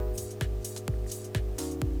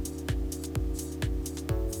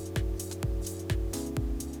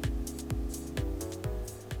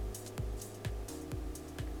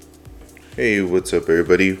Hey, what's up,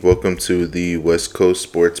 everybody? Welcome to the West Coast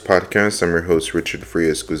Sports Podcast. I'm your host, Richard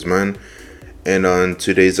Frias Guzman. And on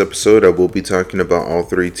today's episode, I will be talking about all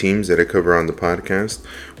three teams that I cover on the podcast.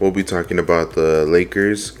 We'll be talking about the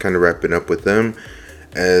Lakers, kind of wrapping up with them.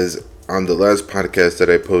 As on the last podcast that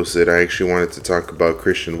I posted, I actually wanted to talk about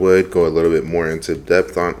ChristianWood, go a little bit more into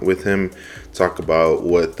depth with him, talk about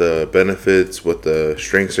what the benefits, what the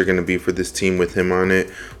strengths are going to be for this team with him on it,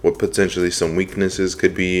 what potentially some weaknesses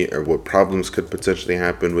could be, or what problems could potentially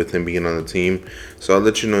happen with him being on the team. So I'll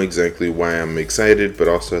let you know exactly why I'm excited, but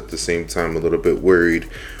also at the same time a little bit worried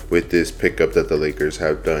with this pickup that the Lakers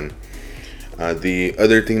have done. The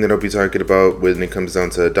other thing that I'll be talking about when it comes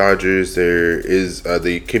down to the Dodgers,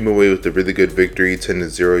 they came away with a really good victory,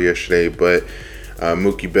 10-0 yesterday, but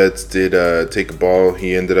Mookie Betts did take a ball.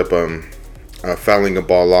 He ended up fouling a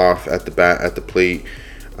ball off at the plate,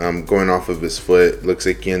 going off of his foot. Looks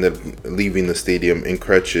like he ended up leaving the stadium in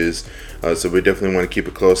crutches. So we definitely want to keep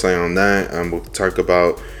a close eye on that. We'll talk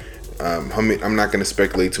about I'm not going to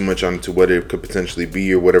speculate too much onto what it could potentially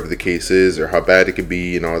be or whatever the case is or how bad it could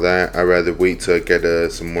be and all that. I'd rather wait to get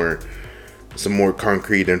some more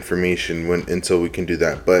concrete information until we can do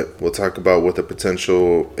that. But we'll talk about what the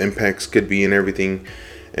potential impacts could be and everything,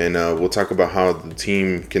 and we'll talk about how the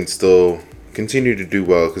team can still continue to do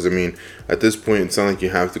well, because I mean, at this point it's not like you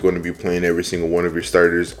have to go and be playing every single one of your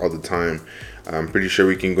starters all the time. I'm pretty sure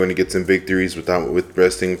we can go and get some victories with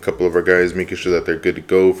resting a couple of our guys, making sure that they're good to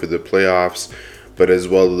go for the playoffs. But as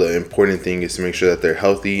well, the important thing is to make sure that they're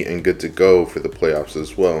healthy and good to go for the playoffs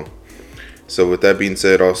as well. So with that being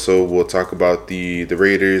said, also we'll talk about the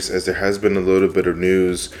Raiders, as there has been a little bit of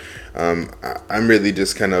news. I'm really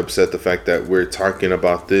just kind of upset the fact that we're talking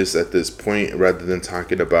about this at this point rather than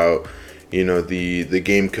talking about the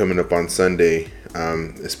game coming up on Sunday,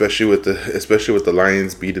 especially with the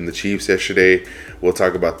Lions beating the Chiefs yesterday. We'll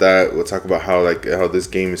talk about that. We'll talk about how this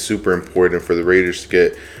game is super important for the Raiders to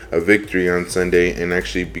get a victory on Sunday and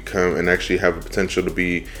actually have a potential to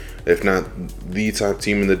be, if not the top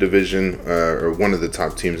team in the division, or one of the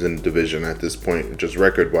top teams in the division at this point, just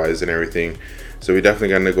record wise and everything. So we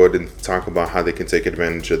definitely got to go ahead and talk about how they can take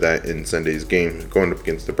advantage of that in Sunday's game going up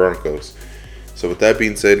against the Broncos. So with that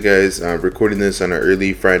being said, guys, recording this on an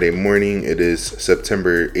early Friday morning. It is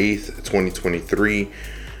September 8th, 2023.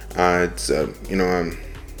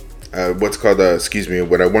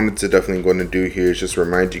 What I wanted to definitely go and do here is just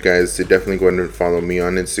remind you guys to definitely go ahead and follow me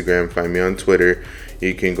on Instagram, find me on Twitter.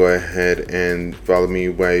 You can go ahead and follow me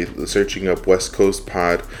by searching up West Coast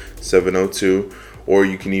Pod 702. Or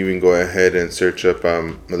you can even go ahead and search up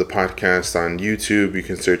the podcast on YouTube. You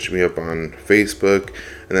can search me up on Facebook.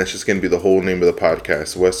 And that's just going to be the whole name of the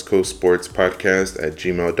podcast, West Coast Sports Podcast at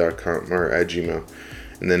gmail.com or at Gmail.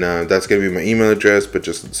 And then that's going to be my email address. But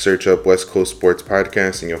just search up West Coast Sports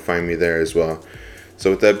Podcast and you'll find me there as well.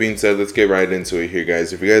 So with that being said, let's get right into it here,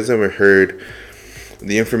 guys. If you guys haven't heard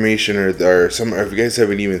the information or if you guys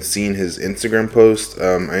haven't even seen his Instagram post,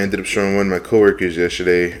 I ended up showing one of my coworkers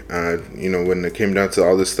yesterday, when it came down to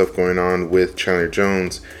all this stuff going on with Chandler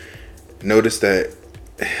Jones. Noticed that,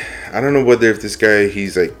 I don't know whether if this guy,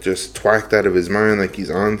 he's like just twacked out of his mind, like he's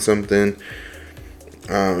on something.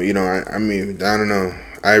 I don't know.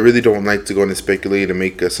 I really don't like to go and speculate and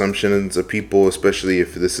make assumptions of people, especially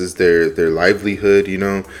if this is their livelihood,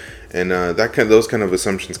 And those kind of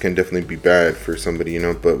assumptions can definitely be bad for somebody,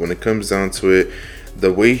 But when it comes down to it,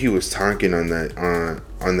 the way he was talking on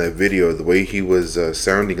that video, the way he was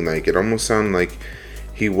sounding, like it almost sounded like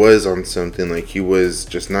he was on something, like he was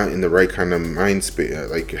just not in the right kind of mind space,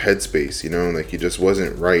 like headspace, like he just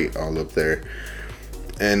wasn't right all up there.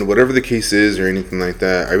 And whatever the case is or anything like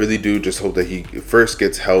that, I really do just hope that he first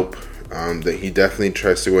gets help. That he definitely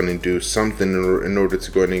tries to go in and do something in order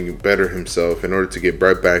to go in and better himself, in order to get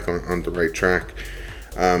right back on the right track.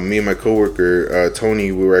 Me and my coworker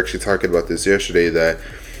Tony, we were actually talking about this yesterday, that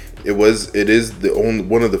it is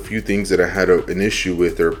one of the few things that I had an issue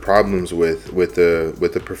with or problems with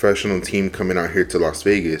the professional team coming out here to Las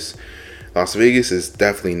Vegas. Las Vegas is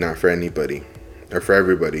definitely not for anybody or for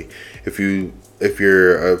everybody. If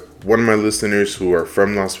you're one of my listeners who are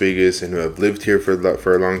from Las Vegas and who have lived here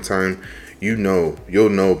for a long time, you'll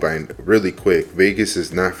know by really quick, Vegas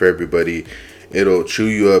is not for everybody. It'll chew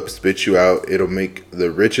you up, spit you out. It'll make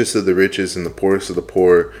the richest of the richest and the poorest of the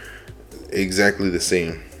poor exactly the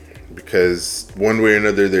same. Because one way or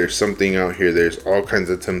another, there's something out here. There's all kinds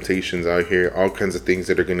of temptations out here, all kinds of things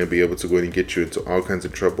that are going to be able to go and get you into all kinds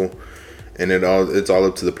of trouble. And it's all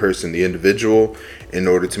up to the person, the individual, in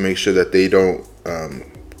order to make sure that they don't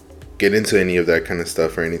get into any of that kind of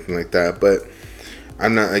stuff or anything like that. But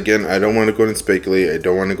I'm not, again, I don't want to go and speculate. I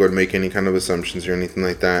don't want to go and make any kind of assumptions or anything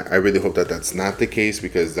like that. I really hope that that's not the case,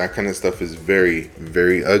 because that kind of stuff is very,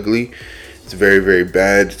 very ugly. It's very, very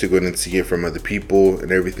bad to go and see it from other people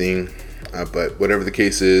and everything. But whatever the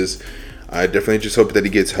case is, I definitely just hope that he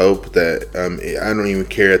gets help. That I don't even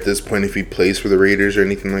care at this point if he plays for the Raiders or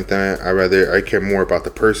anything like that. I care more about the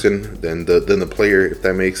person than the player, if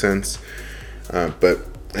that makes sense.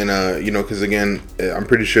 Because again, I'm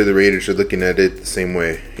pretty sure the Raiders are looking at it the same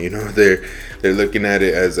way. They're looking at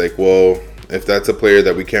it as like, well, if that's a player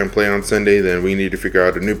that we can't play on Sunday, then we need to figure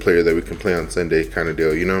out a new player that we can play on Sunday, kind of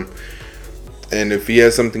deal. And if he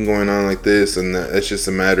has something going on like this, and it's just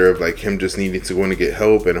a matter of like him just needing to go and get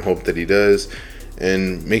help, and hope that he does,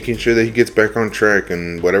 and making sure that he gets back on track,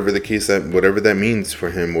 and whatever that means for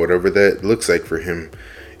him, whatever that looks like for him,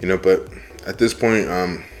 But at this point,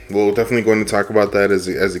 we'll definitely go into talk about that as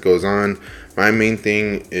it goes on. My main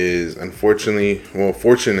thing is, fortunately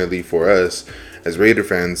for us as Raider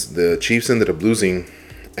fans, the Chiefs ended up losing,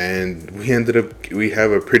 and we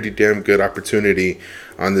have a pretty damn good opportunity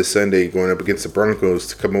on this Sunday going up against the Broncos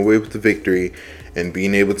to come away with the victory and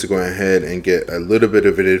being able to go ahead and get a little bit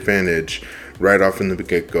of an advantage right off in the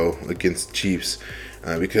get-go against the Chiefs.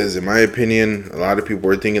 Because in my opinion, a lot of people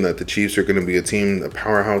were thinking that the Chiefs are going to be a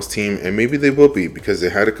powerhouse team, and maybe they will be, because they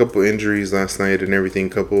had a couple injuries last night and everything. A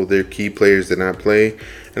couple of their key players did not play,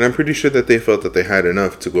 and I'm pretty sure that they felt that they had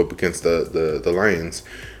enough to go up against the Lions.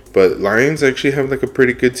 But Lions actually have like a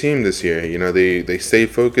pretty good team this year. They stayed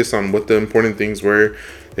focused on what the important things were.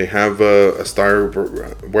 They have a star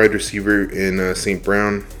wide receiver in St.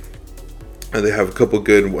 Brown. They have a couple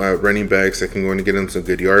good running backs that can go and get them some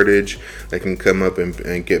good yardage, that can come up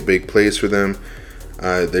and get big plays for them.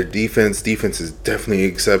 Their defense is definitely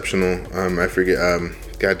exceptional. I forget,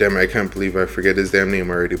 goddamn, I can't believe I forget his damn name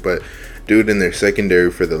already. But dude in their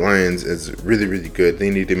secondary for the Lions is really, really good. They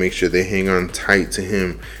need to make sure they hang on tight to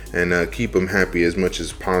him and keep him happy as much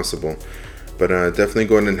as possible. But definitely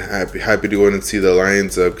going and happy to go in and see the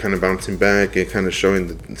Lions kind of bouncing back and kind of showing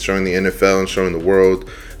the NFL and showing the world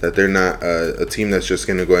that they're not a team that's just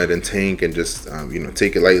going to go ahead and tank and just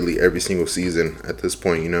take it lightly every single season at this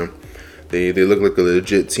point. They look like a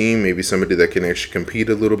legit team, maybe somebody that can actually compete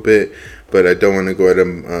a little bit. But I don't want to go ahead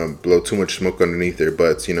and blow too much smoke underneath their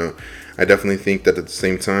butts. I definitely think that at the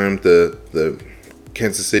same time, the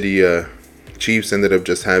Kansas City Chiefs ended up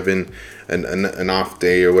just having an off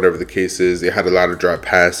day or whatever the case is. They had a lot of drop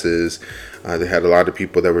passes. They had a lot of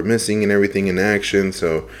people that were missing and everything in action.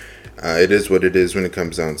 So it is what it is when it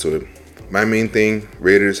comes down to it. My main thing,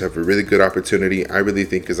 Raiders have a really good opportunity. I really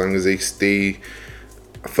think as long as they stay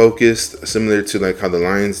focused, similar to like how the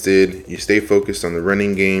Lions did, you stay focused on the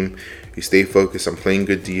running game, you stay focused on playing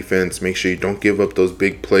good defense, make sure you don't give up those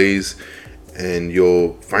big plays, and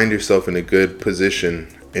you'll find yourself in a good position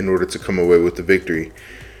in order to come away with the victory.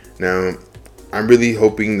 Now, I'm really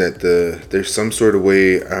hoping that there's some sort of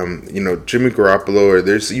way, Jimmy Garoppolo, or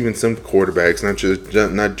there's even some quarterbacks,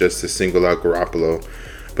 not just to single out Garoppolo,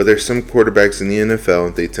 but there's some quarterbacks in the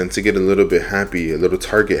NFL, they tend to get a little bit happy, a little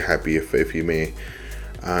target happy, if you may.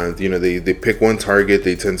 They pick one target,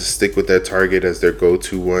 they tend to stick with that target as their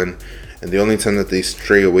go-to one, and the only time that they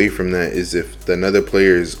stray away from that is if another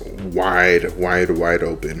player is wide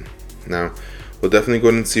open. Now, we'll definitely go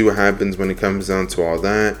and see what happens when it comes down to all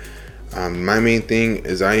that. My main thing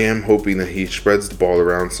is I am hoping that he spreads the ball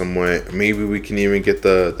around somewhat. Maybe we can even get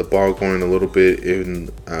the ball going a little bit in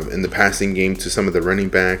the passing game to some of the running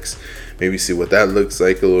backs. Maybe see what that looks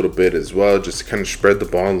like a little bit as well, just to kind of spread the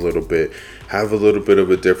ball a little bit. Have a little bit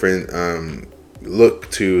of a different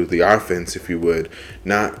look to the offense, if you would.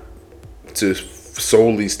 Not to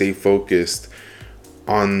solely stay focused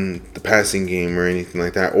on the passing game or anything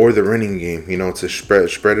like that, or the running game, to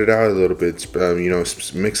spread it out a little bit,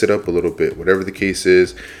 mix it up a little bit, whatever the case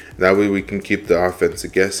is. That way we can keep the offense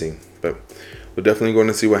guessing. But we're definitely going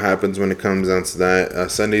to see what happens when it comes down to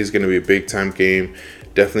that. Sunday is going to be a big time game.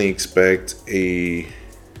 Definitely expect a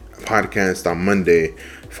podcast on Monday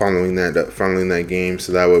following that game,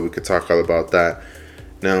 so that way we could talk all about that.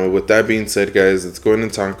 Now, with that being said, guys, let's go in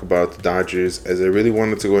and talk about the Dodgers, as I really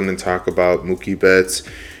wanted to go in and talk about Mookie Betts.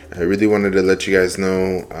 I really wanted to let you guys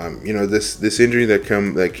know, this injury that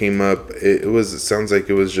came up, it sounds like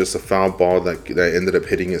it was just a foul ball that ended up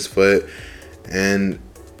hitting his foot. And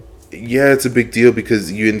yeah, it's a big deal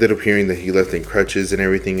because you ended up hearing that he left in crutches and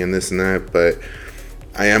everything and this and that, but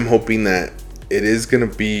I am hoping that it is going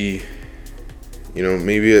to be,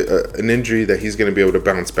 maybe an injury that he's going to be able to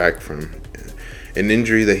bounce back from. An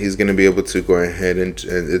injury that he's going to be able to go ahead and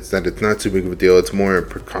it's not too big of a deal. It's more a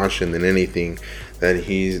precaution than anything, that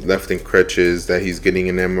he's left in crutches, that he's getting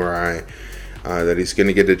an MRI. that he's going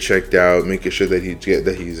to get it checked out, making sure that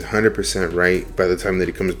he's 100% right by the time that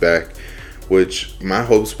he comes back. Which my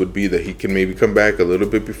hopes would be that he can maybe come back a little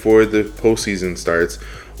bit before the postseason starts,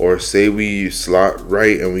 or say we slot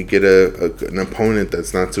right and we get an opponent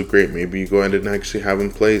that's not too great. Maybe you go ahead and actually have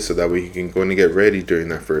him play so that way he can go in and get ready during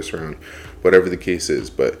that first round, whatever the case is.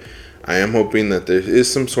 But I am hoping that there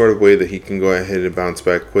is some sort of way that he can go ahead and bounce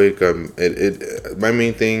back quick. My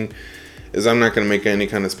main thing is I'm not going to make any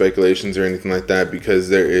kind of speculations or anything like that, because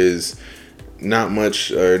there is not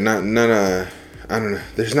much, or I don't know.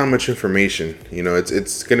 There's not much information.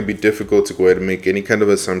 It's going to be difficult to go ahead and make any kind of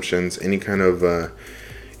assumptions, any kind of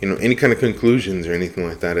conclusions or anything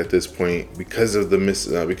like that at this point, because of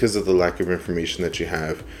the lack of information that you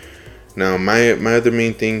have. Now, my other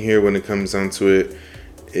main thing here when it comes down to it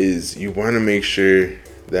is you want to make sure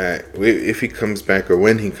that if he comes back, or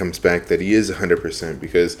when he comes back, that he is 100%,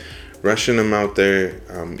 because rushing him out there,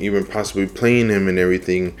 even possibly playing him and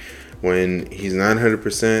everything when he's not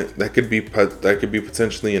 100%, that could be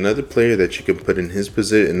potentially another player that you can put in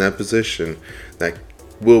that position that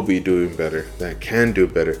will be doing better, that can do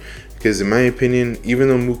better. Because in my opinion, even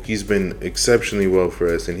though Mookie's been exceptionally well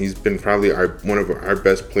for us, and he's been probably one of our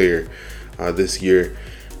best player this year,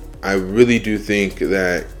 I really do think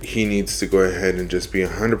that he needs to go ahead and just be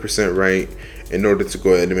 100% right in order to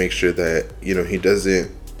go ahead and make sure that he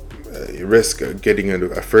doesn't risk getting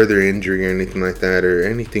a further injury or anything like that, or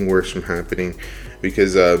anything worse from happening.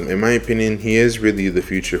 Because in my opinion, he is really the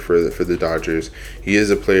future for the Dodgers. He is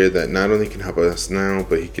a player that not only can help us now,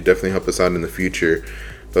 but he could definitely help us out in the future.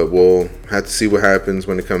 But we'll have to see what happens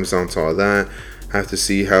when it comes down to all that. Have to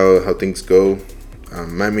see how things go.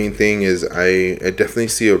 My main thing is I definitely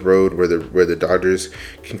see a road where the Dodgers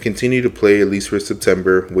can continue to play at least for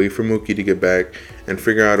September, wait for Mookie to get back, and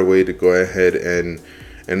figure out a way to go ahead and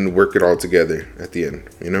work it all together at the end,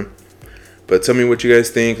 But tell me what you guys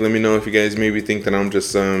think. Let me know if you guys maybe think that I'm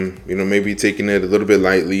just maybe taking it a little bit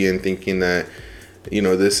lightly and thinking that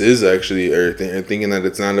this is actually, or thinking that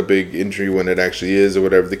it's not a big injury when it actually is, or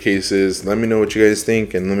whatever the case is. Let me know what you guys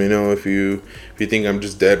think, and let me know if you think I'm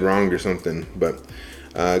just dead wrong or something. But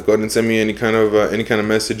go ahead and send me any kind of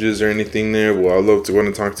messages or anything there. Well, I'd love to want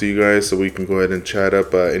to talk to you guys, so we can go ahead and chat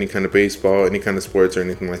up any kind of baseball, any kind of sports, or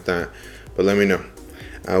anything like that. But let me know.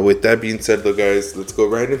 With that being said, look, guys, let's go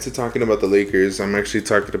right into talking about the Lakers. I'm actually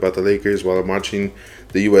talking about the Lakers while I'm watching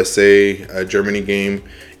the USA Germany game.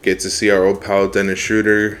 Get to see our old pal Dennis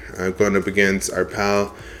Schroeder going up against our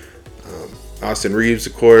pal Austin Reeves,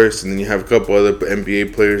 of course. And then you have a couple other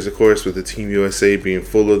NBA players, of course, with the Team USA being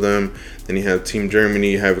full of them. Then you have Team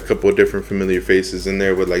Germany. You have a couple of different familiar faces in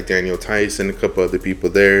there with like Daniel Tice and a couple other people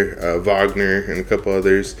there, Wagner and a couple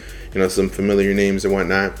others, some familiar names and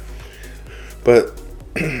whatnot. But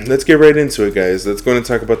let's get right into it, guys. Let's go and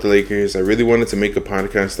talk about the Lakers. I really wanted to make a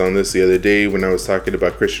podcast on this the other day when I was talking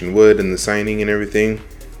about Christian Wood and the signing and everything,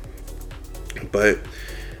 but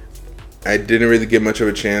I didn't really get much of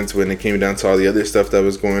a chance when it came down to all the other stuff that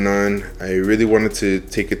was going on. I really wanted to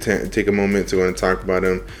take a moment to go and talk about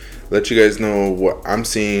him, let you guys know what I'm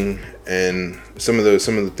seeing and some of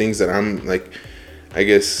the things that I'm like, I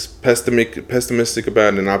guess, pessimistic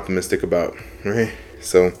about and optimistic about, right?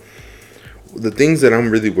 So the things that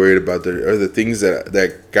I'm really worried about are the things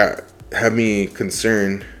that have me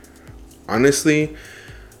concerned, honestly,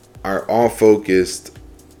 are all focused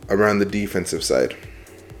around the defensive side.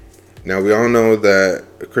 Now, we all know that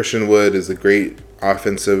Christian Wood is a great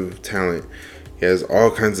offensive talent. He has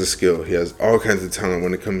all kinds of skill. He has all kinds of talent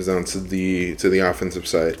when it comes down to the offensive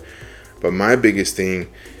side. But my biggest thing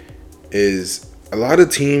is a lot of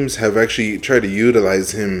teams have actually tried to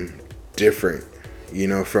utilize him different,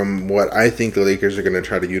 from what I think the Lakers are going to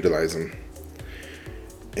try to utilize him.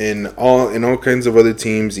 In all kinds of other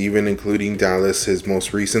teams, even including Dallas, his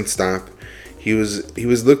most recent stop, he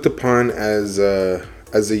was looked upon as a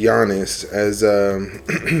Giannis, as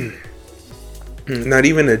not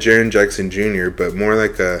even a Jaren Jackson Jr., but more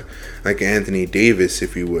like Anthony Davis,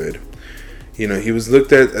 if you would. He was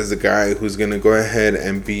looked at as a guy who's going to go ahead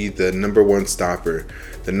and be the number one stopper,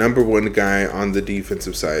 the number one guy on the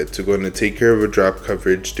defensive side, to go and take care of a drop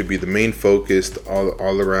coverage, to be the main focus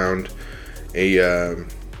all around a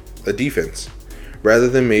defense, rather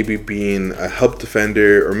than maybe being a help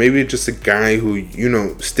defender, or maybe just a guy who,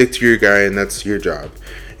 stick to your guy and that's your job.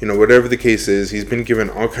 Whatever the case is, he's been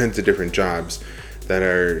given all kinds of different jobs that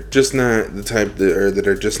are just not the type that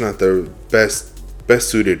are just not the best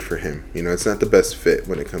suited for him. It's not the best fit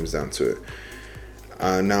when it comes down to it.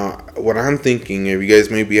 Now, what I'm thinking, if you guys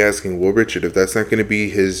may be asking, well, Richard, if that's not going to be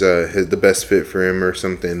the best fit for him or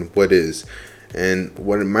something, what is? And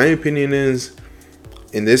what my opinion is,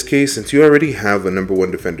 in this case, since you already have a number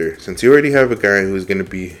one defender, since you already have a guy who's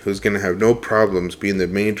gonna have no problems being the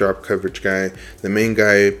main drop coverage guy, the main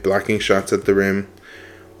guy blocking shots at the rim,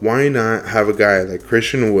 why not have a guy like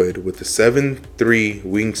Christian Wood with a 7'3"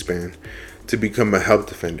 wingspan to become a help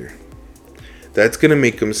defender? That's gonna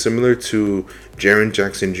make him similar to Jaren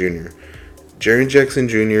Jackson Jr. Jaren Jackson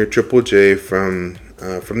Jr., Triple J from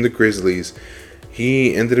the Grizzlies.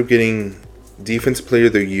 He ended up getting Defense Player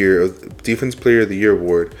of the Year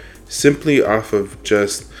award simply off of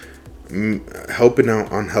just helping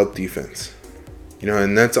out on help defense.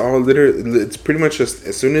 And that's all. Literally, it's pretty much just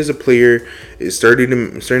as soon as a player is starting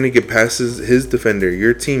to get past his defender,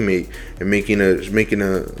 your teammate, and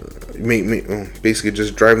basically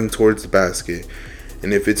just driving towards the basket.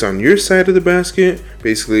 And if it's on your side of the basket,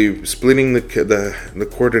 basically splitting the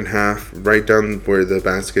court in half, right down where the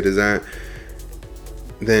basket is at.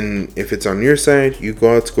 Then if it's on your side, you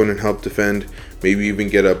go out to go in and help defend. Maybe even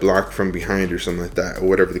get a block from behind or something like that, or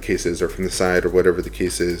whatever the case is, or from the side, or whatever the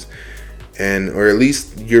case is. Or at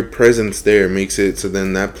least your presence there makes it so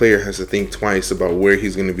then that player has to think twice about where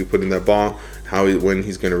he's going to be putting that ball, when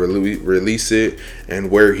he's going to release it, and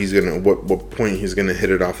where he's going to what point he's going to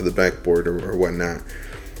hit it off of the backboard or whatnot.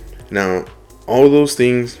 Now, all those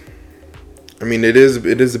things, I mean, it is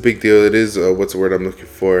a big deal. It is what's the word I'm looking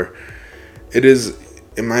for? It is,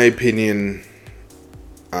 in my opinion,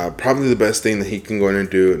 probably the best thing that he can go in and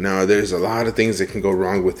do. Now, there's a lot of things that can go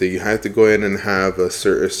wrong with it. You have to go in and have a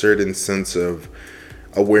certain sense of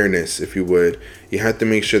awareness, if you would. You have to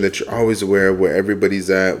make sure that you're always aware of where everybody's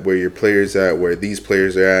at, where your player's at, where these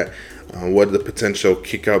players are at, what the potential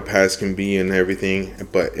kick-out pass can be and everything.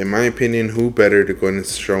 But in my opinion, who better to go in and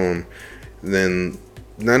show him than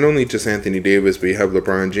not only just Anthony Davis, but you have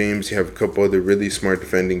LeBron James, you have a couple other really smart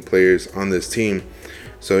defending players on this team.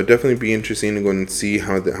 So it'd definitely be interesting to go and see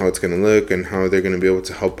how it's going to look and how they're going to be able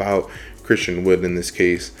to help out Christian Wood in this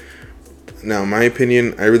case. Now, in my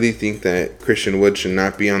opinion, I really think that Christian Wood should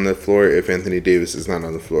not be on the floor if Anthony Davis is not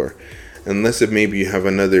on the floor. Unless if maybe you have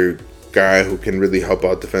another guy who can really help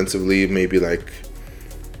out defensively, maybe like,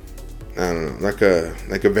 I don't know,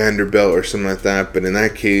 like a Vanderbilt or something like that. But in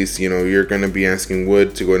that case, you're going to be asking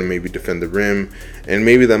Wood to go and maybe defend the rim. And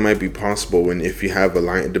maybe that might be possible if you have a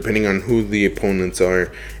line, depending on who the opponents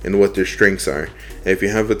are and what their strengths are. If you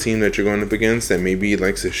have a team that you're going up against that maybe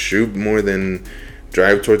likes to shoot more than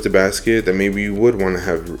drive towards the basket, then maybe you would want to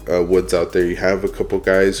have Woods out there. You have a couple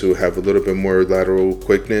guys who have a little bit more lateral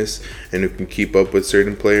quickness and who can keep up with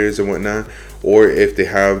certain players and whatnot. Or if they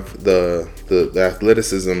have the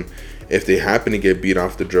athleticism, if they happen to get beat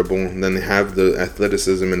off the dribble, then they have the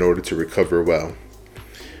athleticism in order to recover well.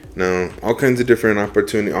 Now, all kinds of different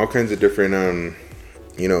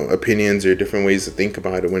opinions or different ways to think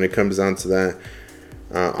about it when it comes down to that.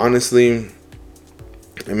 Honestly,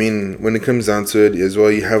 I mean, when it comes down to it as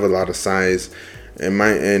well, you have a lot of size. In my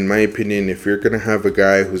opinion, if you're gonna have a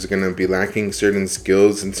guy who's gonna be lacking certain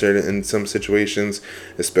skills in some situations,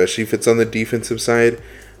 especially if it's on the defensive side,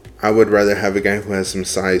 I would rather have a guy who has some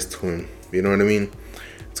size to him. You know what I mean?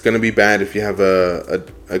 It's going to be bad if you have a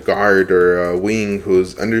guard or a wing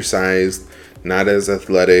who's undersized, not as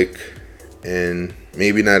athletic, and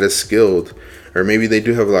maybe not as skilled. Or maybe they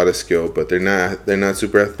do have a lot of skill, but they're not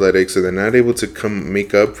super athletic, so they're not able to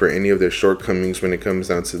make up for any of their shortcomings when it comes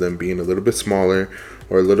down to them being a little bit smaller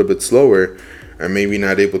or a little bit slower, or maybe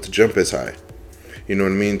not able to jump as high. You know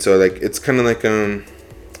what I mean? So it's kind of like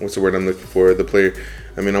what's the word I'm looking for? The player.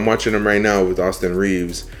 I mean, I'm watching him right now with Austin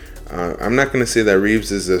Reeves. I'm not going to say that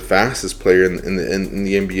Reeves is the fastest player in the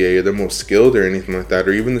NBA or the most skilled or anything like that,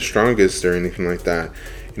 or even the strongest or anything like that.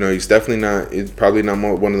 He's definitely not. He's probably not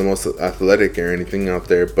one of the most athletic or anything out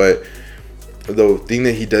there. But the thing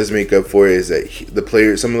that he does make up for is that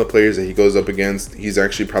some of the players that he goes up against, he's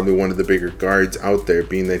actually probably one of the bigger guards out there,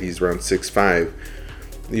 being that he's around 6'5".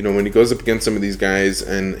 When he goes up against some of these guys,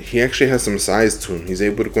 and he actually has some size to him, he's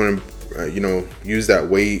able to go and use that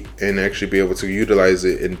weight and actually be able to utilize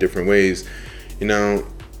it in different ways.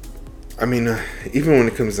 I mean, even when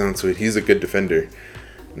it comes down to it, he's a good defender.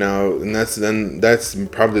 Now, and that's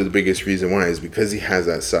probably the biggest reason why is because he has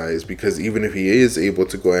that size. Because even if he is able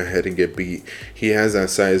to go ahead and get beat, he has that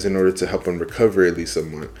size in order to help him recover at least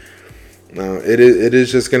somewhat. Now, it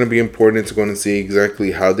is just going to be important to go and see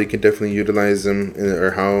exactly how they can definitely utilize him,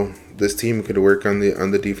 or how this team could work on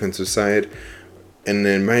the defensive side. And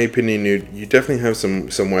in my opinion, you definitely have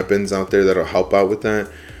some weapons out there that'll help out with that.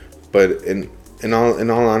 But in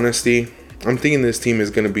all honesty, I'm thinking this team is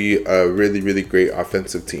going to be a really, really great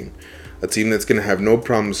offensive team. A team that's going to have no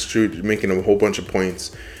problems making a whole bunch of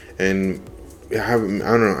points. And don't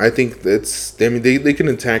know. I think they can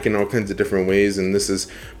attack in all kinds of different ways, and this is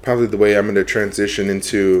probably the way I'm going to transition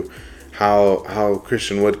into how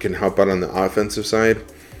Christian Wood can help out on the offensive side.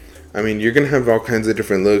 I mean, you're going to have all kinds of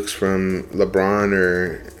different looks from LeBron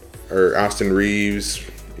or Austin Reeves,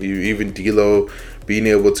 even D'Lo being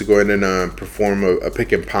able to go in and perform a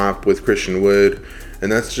pick and pop with Christian Wood,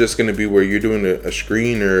 and that's just going to be where you're doing a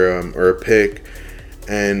screen or a pick,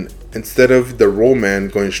 and instead of the roll man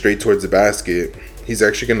going straight towards the basket, he's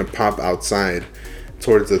actually going to pop outside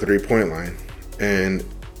towards the 3-point line, and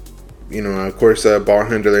of course, a ball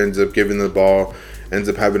handler ends up giving the ball, ends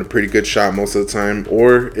up having a pretty good shot most of the time.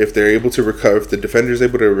 Or if they're able to recover, if the defender's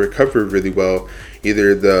able to recover really well,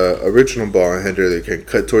 either the original ball handler, they can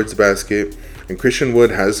cut towards the basket. And Christian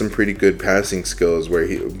Wood has some pretty good passing skills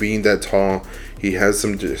where being that tall, he has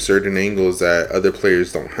some certain angles that other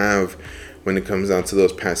players don't have when it comes down to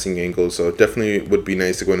those passing angles. So it definitely would be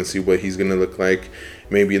nice to go and see what he's going to look like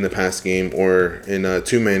maybe in the pass game or in a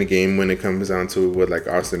two-man game when it comes down to what like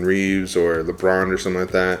Austin Reeves or LeBron or something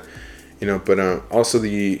like that. But also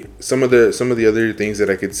some of the other things that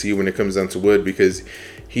I could see when it comes down to Wood, because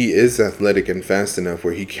he is athletic and fast enough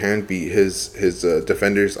where he can beat his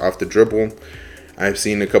defenders off the dribble. I've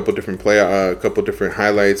seen a couple different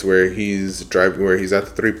highlights where he's at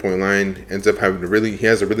the 3-point line, ends up having he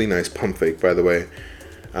has a really nice pump fake, by the way.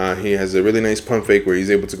 He has a really nice pump fake where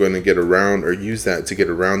he's able to go in and get around, or use that to get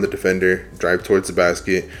around the defender, drive towards the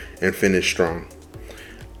basket, and finish strong.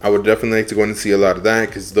 I would definitely like to go in and see a lot of that,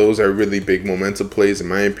 because those are really big momentum plays, in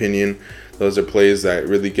my opinion. Those are plays that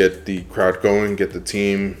really get the crowd going, get the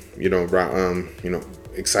team,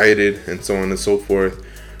 excited, and so on and so forth.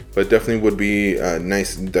 But definitely would be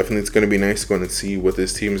nice. Definitely, it's going to be nice going to see what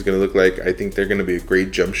this team is going to look like. I think they're going to be a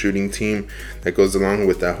great jump shooting team that goes along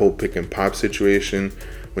with that whole pick and pop situation.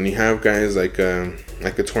 When you have guys like a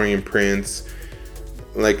Torian Prince,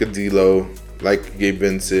 like a D'Lo, like Gabe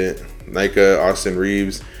Vincent, like Austin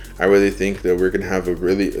Reeves, I really think that we're going to have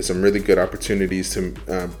some really good opportunities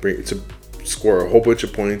to score a whole bunch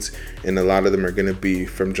of points, and a lot of them are going to be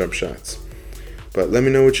from jump shots. But let me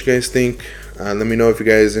know what you guys think. Let me know if you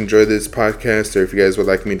guys enjoy this podcast, or if you guys would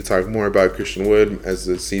like me to talk more about Christian Wood as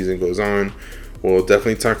the season goes on. We'll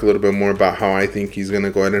definitely talk a little bit more about how I think he's going to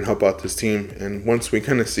go ahead and help out this team. And once we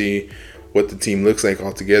kind of see what the team looks like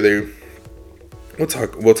altogether, we'll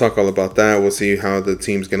talk all about that. We'll see how the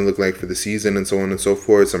team's going to look like for the season and so on and so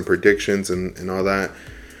forth, some predictions and all that.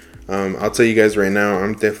 I'll tell you guys right now,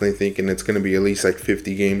 I'm definitely thinking it's going to be at least like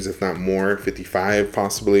 50 games, if not more, 55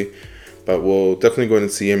 possibly. But we'll definitely go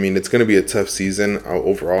and see. I mean, it's going to be a tough season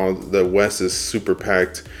overall. The West is super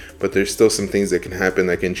packed, but there's still some things that can happen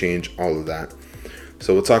that can change all of that.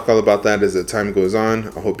 So we'll talk all about that as the time goes on.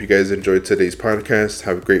 I hope you guys enjoyed today's podcast.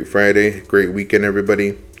 Have a great Friday, great weekend,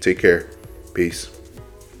 everybody. Take care. Peace.